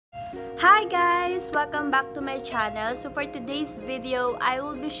Hi guys! Welcome back to my channel. So for today's video, I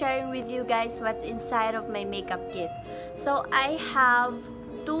will be sharing with you guys what's inside of my makeup kit. So I have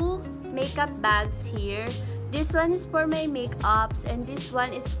two makeup bags here. This one is for my makeups and this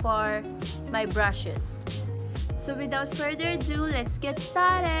one is for my brushes. So without further ado, let's get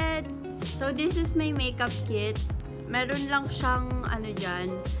started! So this is my makeup kit. Meron lang siyang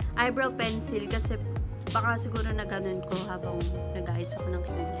eyebrow pencil kasi baka siguro na ganun ko habang nag-ayos ako ng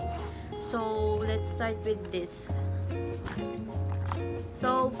kilay. So, let's start with this.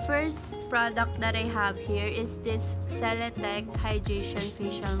 So, first product that I have here is this Celetec Hydration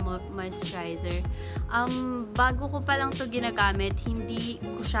Facial Moisturizer. Bago ko pa lang to ginagamit, hindi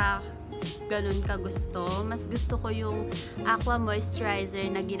ko siya ganun kagusto. Mas gusto ko yung Aqua Moisturizer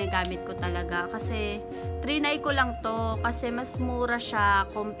na ginagamit ko talaga. Kasi, trinay ko lang to kasi mas mura siya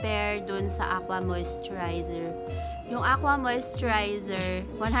compare dun sa Aqua Moisturizer. Yung Aqua Moisturizer,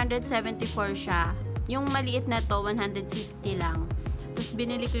 174 siya. Yung maliit na to, 150 lang. Tapos,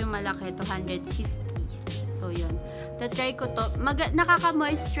 binili ko yung malaki, 250. So, yun. Tatry ko to.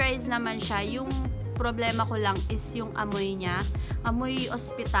 Nakaka-moisturize naman siya. Yung problema ko lang is yung amoy niya. Amoy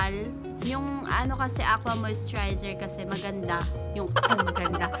ospital. Yung kasi Aqua Moisturizer kasi maganda.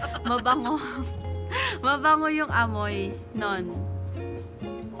 Maganda. Mabango. Mabango yung amoy nun.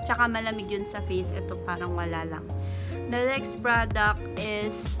 Tsaka malamig yun sa face. Ito parang wala lang. The next product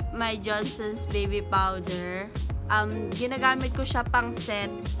is my Johnson's Baby Powder. Ginagamit ko siya pang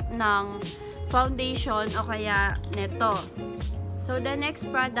set ng foundation o kaya neto. So, the next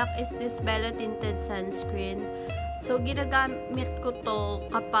product is this Bello Tinted Sunscreen. So, ginagamit ko to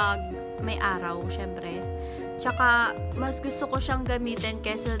kapag may araw, syempre. Tsaka, mas gusto ko siyang gamitin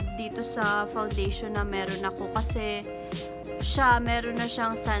kaysa dito sa foundation na meron ako kasi meron na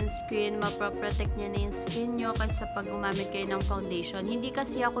siyang sunscreen, maproprotect niya na yung skin nyo kaysa pag gumamit kayo ng foundation. Hindi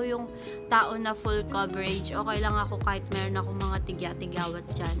kasi ako yung tao na full coverage. Okay lang ako kahit meron ako mga tigya-tigyawat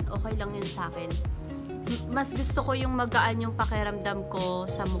dyan. Okay lang yun sa akin. Mas gusto ko yung magaan yung pakiramdam ko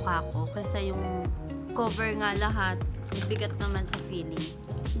sa mukha ko kaysa yung cover nga lahat. Bigat naman sa feeling.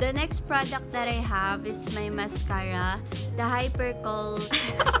 The next product that I have is my mascara, the Hyper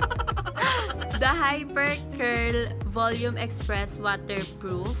Curl Volume Express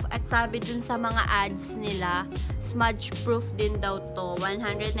Waterproof. At sabi dun sa mga ads nila, smudge proof din daw to.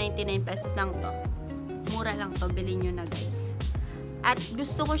 199 pesos lang to. Mura lang to. Bilhin nyo na guys. At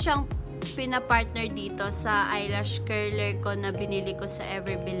gusto ko siyang pinapartner dito sa eyelash curler ko na binili ko sa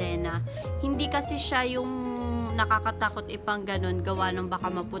Everbilena. Hindi kasi siya yung nakakatakot ipang ganun. Gawa nung baka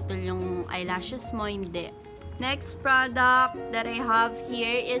maputol yung eyelashes mo. Hindi. Next product that I have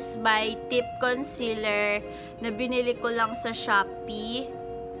here is my Tip Concealer na binili ko lang sa Shopee.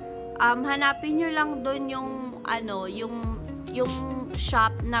 Hanapin nyo lang doon yung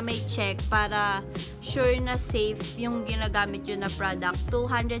shop na may check para sure na safe yung ginagamit yun na product.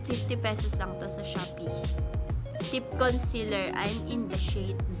 250 pesos lang to sa Shopee. Tip Concealer. I'm in the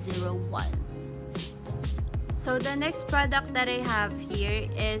shade 01. So, the next product that I have here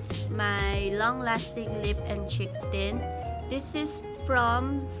is my long-lasting lip and cheek tint. This is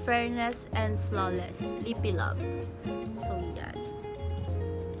from Fairness and Flawless Lippy Love. So, yan.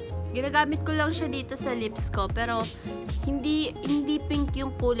 Ginagamit ko lang siya dito sa lips ko, pero hindi pink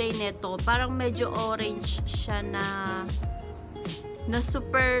yung kulay nito. Parang medyo orange siya na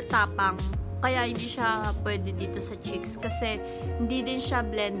super tapang. Kaya hindi siya pwede dito sa cheeks kasi hindi din siya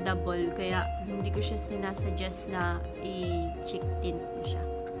blendable. Kaya hindi ko siya sinasuggest na i-cheek tint ko siya.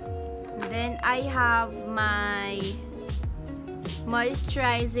 And then I have my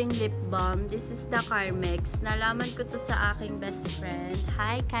moisturizing lip balm. This is the Carmex. Nalaman ko to sa aking best friend.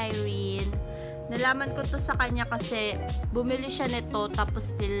 Hi, Kyrene. Nalaman ko to sa kanya kasi bumili siya nito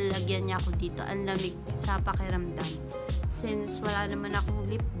tapos nilagyan niya ako dito. Ang lamig sa pakiramdam. Since wala naman akong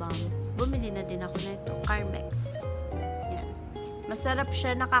lip balm, bumili na din ako nito. Carmex. Yan. Masarap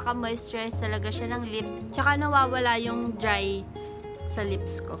siya. Nakaka-moisturize talaga siya ng lip. Tsaka nawawala yung dry sa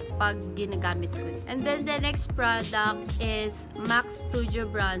lips ko pag ginagamit ko. And then the next product is MAC Studio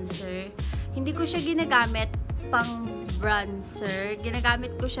Bronzer. Hindi ko siya ginagamit pang bronzer.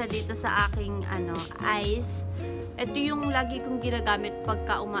 Ginagamit ko siya dito sa aking eyes. Ito yung lagi kong ginagamit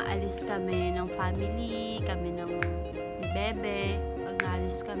pagka umaalis kami ng family, kami ng bebe, pag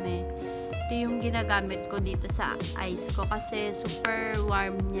naalis kami. Ito yung ginagamit ko dito sa eyes ko kasi super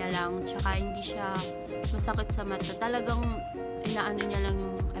warm niya lang, tsaka hindi siya masakit sa mata. Talagang inaano niya lang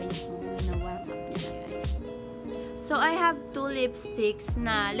yung eyes mo, ina-warm up niya yung eyes mo. So, I have two lipsticks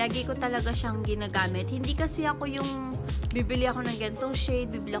na lagi ko talaga siyang ginagamit. Hindi kasi ako yung bibili ako ng ganitong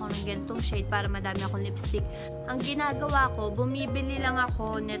shade, bibili ako ng ganitong shade para madami akong lipstick. Ang ginagawa ko, bumibili lang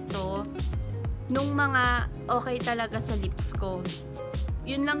ako nito nung mga okay talaga sa lips ko.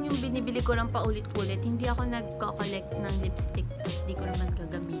 Yun lang yung binibili ko lang paulit-ulit. Hindi ako nagko-collect ng lipstick tapos di ko naman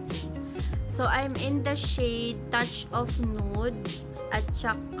gagamitin. So, I'm in the shade Touch of Nude at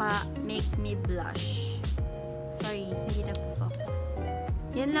saka Make Me Blush. Sorry, hindi na-focus.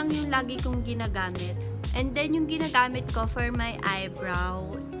 Yan lang yung lagi kong ginagamit. And then, yung ginagamit ko for my eyebrow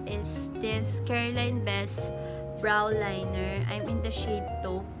is this Careline Best Brow Liner. I'm in the shade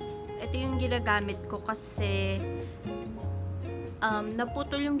Taupe. Ito yung ginagamit ko kasi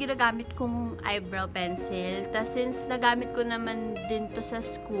naputol yung ginagamit kong eyebrow pencil. Tapos since nagamit ko naman din to sa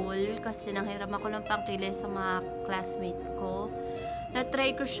school kasi nanghiram ako ng pangkilay sa mga classmate ko,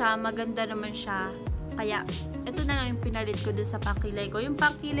 na-try ko siya, maganda naman siya. Kaya, ito na lang yung pinalit ko dun sa pangkilay ko. Yung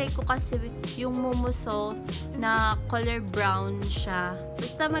pangkilay ko kasi yung Mumuso na color brown siya.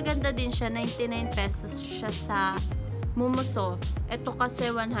 Basta maganda din siya, 99 pesos siya sa Mumuso. Ito kasi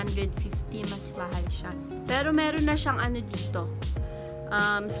 150, mas mahal siya. Pero meron na siyang ano dito,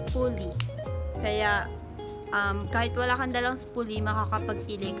 spoolie. Kaya, kahit wala kang dalang spoolie,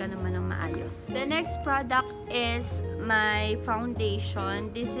 makakapagkilay ka naman ng maayos. The next product is my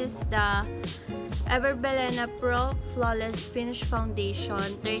foundation. This is the Everbelena Pro Flawless Finish Foundation.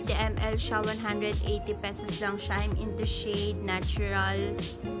 30 ml siya, 180 pesos lang siya. I'm in the shade Natural.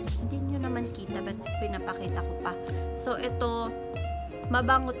 Hindi nyo naman kita, but pinapakita ko pa. So, ito,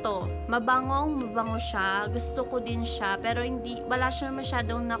 mabango to. Mabango siya. Gusto ko din siya, pero hindi, wala siya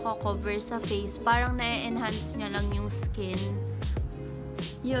masyadong nako-cover sa face. Parang na-enhance niya lang yung skin.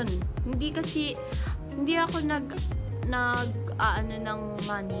 Yun. Hindi ako ng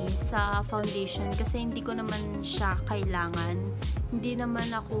money sa foundation kasi hindi ko naman siya kailangan. Hindi naman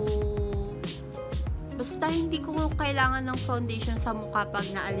ako, basta hindi ko kailangan ng foundation sa mukha pag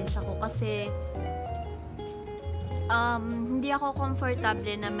naalis ako kasi hindi ako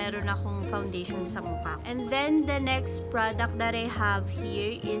comfortable na meron akong foundation sa mukha. And then the next product that I have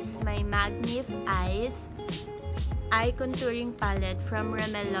here is my Magnif Eyes Eye Contouring Palette from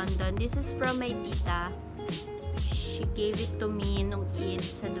Rimmel London. This is from my tita. She gave it to me nung Eid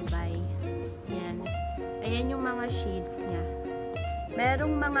sa Dubai. Yan. Ayan yung mga shades niya.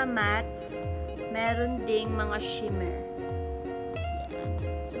 Merong mga mattes, meron ding mga shimmer. Yan.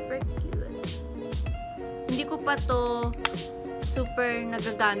 Super cute. Hindi ko pa to super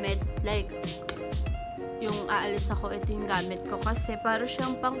nagagamit. Like, yung aalis ako, ito yung gamit ko. Kasi parang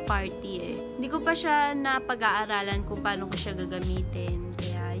siyang pang party eh. Hindi ko pa siya napag-aaralan kung paano ko siya gagamitin.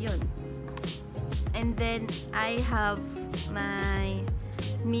 Kaya, yun. And then, I have my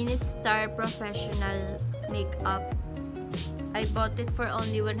Ministar Professional Makeup. I bought it for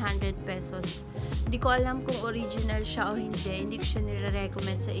only 100 pesos. Hindi ko alam kung original siya o hindi. Hindi ko siya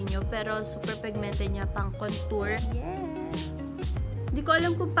nire-recommend sa inyo. Pero, super pigmented niya, pang contour. Yeah! Hindi ko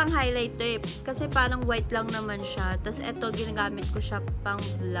alam kung pang highlight to eh. Kasi parang white lang naman siya. Tapos, eto, ginagamit ko siya pang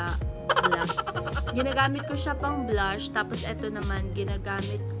ginagamit ko siya pang blush. Tapos, eto naman,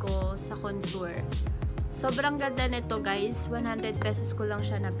 ginagamit ko sa contour. Sobrang ganda nito guys. 100 pesos ko lang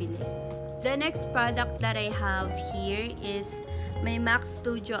siya nabili. The next product that I have here is my MAC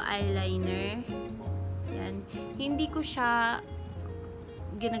Studio Eyeliner. Yan. Hindi ko siya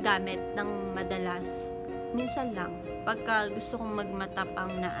ginagamit ng madalas. Minsan lang. Pagka gusto kong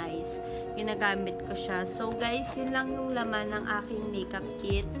magmatapang na eyes, ginagamit ko siya. So guys, yun lang yung laman ng aking makeup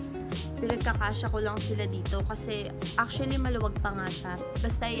kit. Pinagkakasya ko lang sila dito kasi actually maluwag pa nga siya.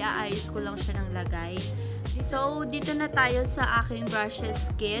 Basta iaayos ko lang siya ng lagay. So, dito na tayo sa aking brushes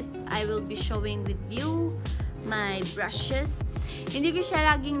kit. I will be showing with you my brushes. Hindi ko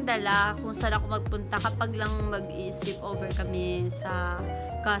siya laging dala kung saan ako magpunta kapag lang mag-sleep over kami sa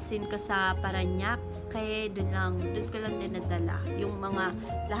cousin ko sa Parañaque. Doon ko lang din nadala yung mga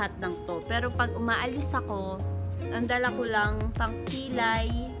lahat ng to. Pero pag umaalis ako, ang dala ko lang pang kilay,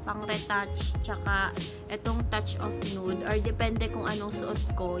 pang retouch, tsaka etong touch of nude, or depende kung anong suot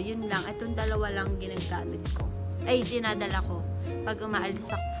ko, yun lang. Etong dalawa lang ginagamit ko. Ay, dinadala ko pag umaalis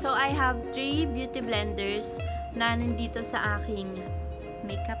ako. So, I have 3 beauty blenders na nandito sa aking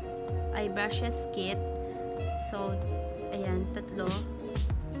makeup eye brushes kit. So, ayan, 3.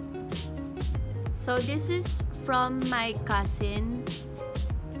 So, this is from my cousin,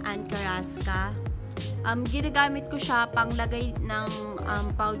 Ann Carrasca. Ginagamit ko siya pang lagay ng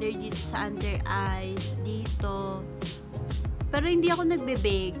powder dito sa under eyes, dito. Pero hindi ako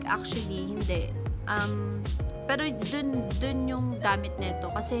nagbe-bake, actually, hindi. Pero dun yung gamit nito.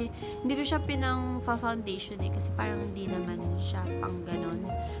 Kasi hindi ko siya pinang-foundation kasi parang hindi naman siya pang ganon.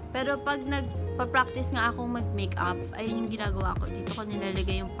 Pero pag nagpa-practice nga akong mag-makeup, ayun yung ginagawa ko. Dito ko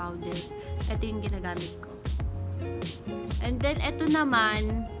nilalagay yung powder. Ito yung ginagamit ko. And then, ito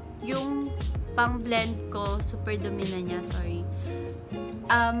naman, yung pang-blend ko, super dumi na niya, sorry.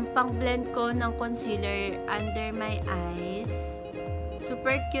 Pang-blend ko ng concealer under my eyes.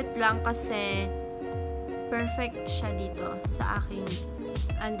 Super cute lang kasi perfect siya dito sa aking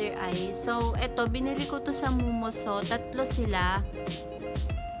under eye. So, eto, binili ko to sa Mumoso. 3 sila.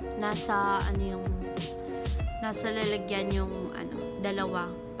 Nasa lalagyan yung, dalawa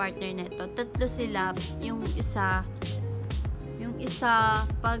partner neto. 3 sila. Yung isa,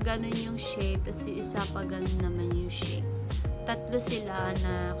 pag ganun yung shape, tapos yung isa, pag ganun naman yung shape. 3 sila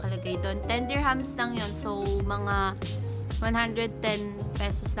na kalagay doon. 10 dirhams lang yun. So, mga 110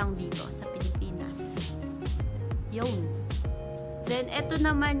 pesos lang dito sa Pilipinas. Yun. Then, eto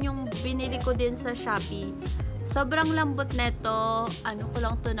naman yung binili ko din sa Shopee. Sobrang lambot neto. Ano ko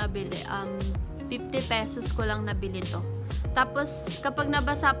lang to nabili? 50 pesos ko lang nabili to. Tapos, kapag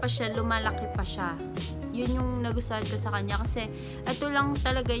nabasa pa siya, lumalaki pa siya. Yun yung nagustuhan ko sa kanya. Kasi, ito lang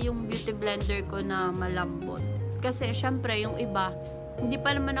talaga yung beauty blender ko na malambot. Kasi, syempre, yung iba, hindi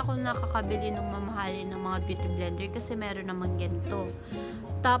pa naman ako nakakabili ng mamahalin ng mga beauty blender kasi meron naman ganito.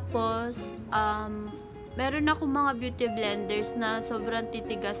 Tapos, meron ako mga beauty blenders na sobrang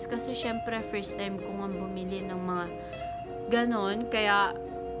titigas kasi syempre first time ko nga bumili ng mga ganon. Kaya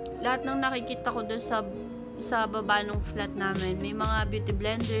lahat ng nakikita ko doon sa baba ng flat namin, may mga beauty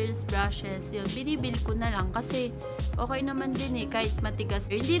blenders, brushes, yun, binibili ko na lang kasi okay naman din kahit matigas.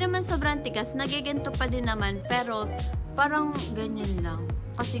 Hindi naman sobrang tigas, nagiganto pa din naman, pero parang ganyan lang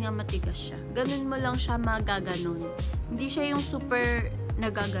kasi nga matigas siya. Ganun mo lang siya magaganon. Hindi siya yung super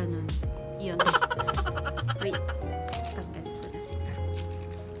nagaganon. Yun. Wait. Tanggal ko na sila.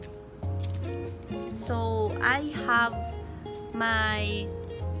 So, I have my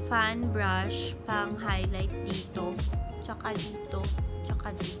fan brush pang highlight dito. Tsaka dito.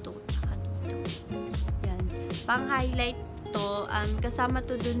 Tsaka dito. Tsaka dito. Yan. Pang highlight to. Kasama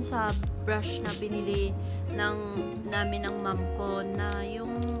to dun sa brush na binili namin ng mom ko na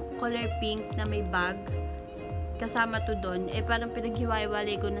yung color pink na may bag. Kasama to doon, parang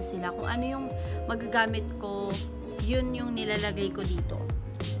pinaghiwa-hiwalay ko na sila. Kung ano yung magagamit ko, yun yung nilalagay ko dito.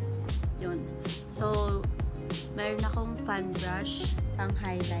 Yun. So, meron akong fan brush, pang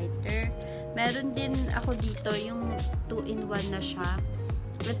highlighter. Meron din ako dito, yung 2-in-1 na siya.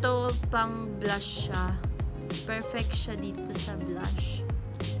 Ito, pang blush siya. Perfect siya dito sa blush.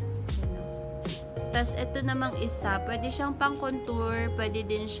 Tapos, ito namang isa, pwede siyang pang contour, pwede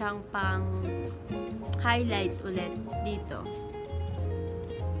din siyang pang highlight ulit dito.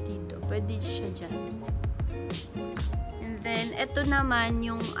 Dito. Pwede siya dyan. And then, ito naman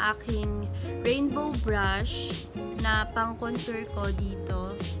yung aking rainbow brush na pang contour ko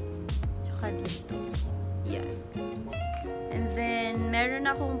dito. Tsaka dito. Yan. And then,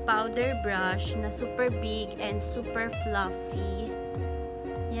 meron akong powder brush na super big and super fluffy.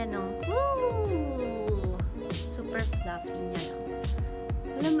 Yan o. Woo! Super fluffy niya lang.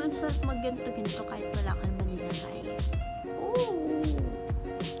 Alam mo, ang sarap mag-ganto-ganto kahit wala ka naman nilagay. Ooh!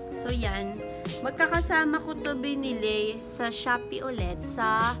 So, yan. Magkakasama ko to binili sa Shopee ulit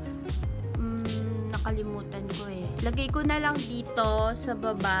sa nakalimutan ko Lagay ko na lang dito sa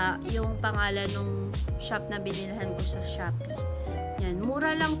baba yung pangalan ng shop na binilhan ko sa Shopee. Yan.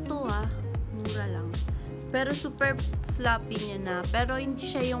 Mura lang to Mura lang. Pero super floppy niya na. Pero hindi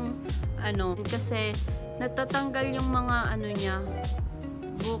siya yung kasi natatanggal yung mga niya,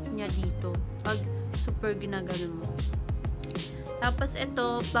 buhok niya dito pag super ginagano mo. Tapos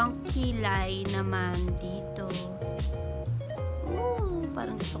ito, pang kilay naman dito. Ooh,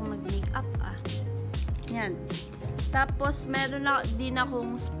 parang gusto kong mag-makeup Yan. Tapos meron din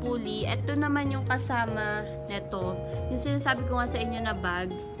akong spoolie. Ito naman yung kasama neto. Yung sinasabi ko nga sa inyo na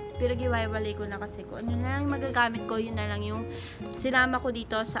bag. Pinag-iwalay ko na kasi kung ano na lang magagamit ko, yun na lang yung sinama ko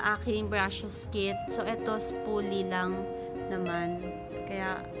dito sa aking brushes kit. So ito, spoolie lang naman.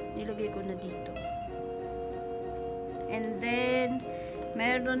 Kaya nilagay ko na dito. And then,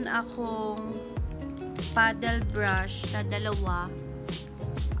 meron akong paddle brush na 2.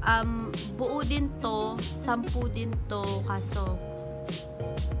 Buo din to, 10 din to, kaso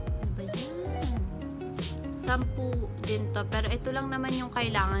ano ba yan? 10 din to, pero ito lang naman yung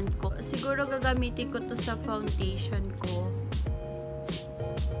kailangan ko. Siguro gagamitin ko to sa foundation ko.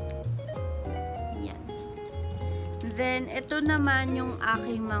 Yan. Then, ito naman yung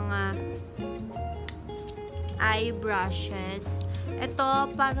aking mga eye brushes. Ito,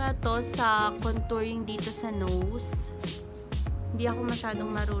 para to sa contouring dito sa nose. Hindi ako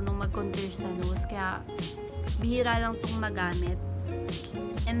masyadong marunong mag-contour sa nose, kaya bihira lang itong magamit.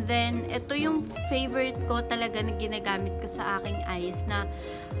 And then, ito yung favorite ko talaga na ginagamit ko sa aking eyes, na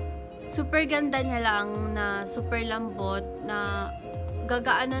super ganda niya lang, na super lambot, na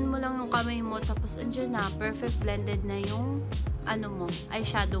gagaanan mo lang yung kamay mo, tapos andyan na, perfect blended na yung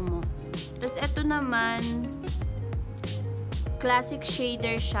eyeshadow mo. Tapos ito naman, classic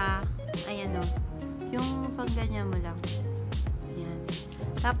shader siya. Ayan o. Yung pang ganyan mo lang. Ayan.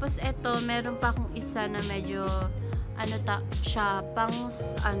 Tapos ito, meron pa akong isa na medyo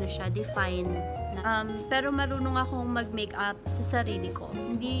define. Pero marunong akong mag-makeup sa sarili ko.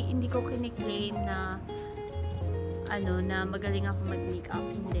 Hindi ko kiniklaim na na magaling ako mag-makeup.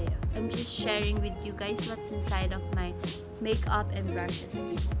 Hindi. I'm just sharing with you guys what's inside of my makeup and brushes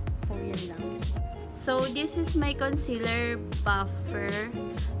kit. So, yun lang. So, this is my concealer buffer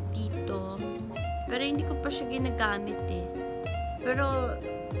dito. Pero hindi ko pa siya ginagamit eh. Pero,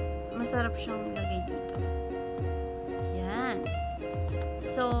 masarap siyang lagay dito. Yan.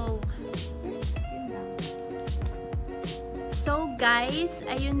 So, yes, yun lang. So, guys,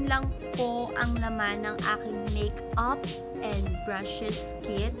 ayun lang po ang laman ng aking makeup and brushes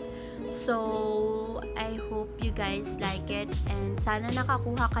kit. So, I hope you guys like it, and sana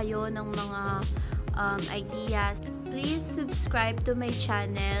nakakuha kayo ng mga ideas. Please subscribe to my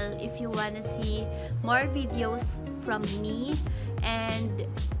channel if you wanna see more videos from me, and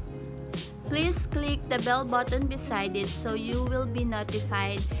please click the bell button beside it so you will be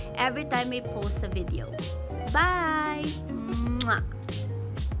notified every time I post a video. Bye! Mwah!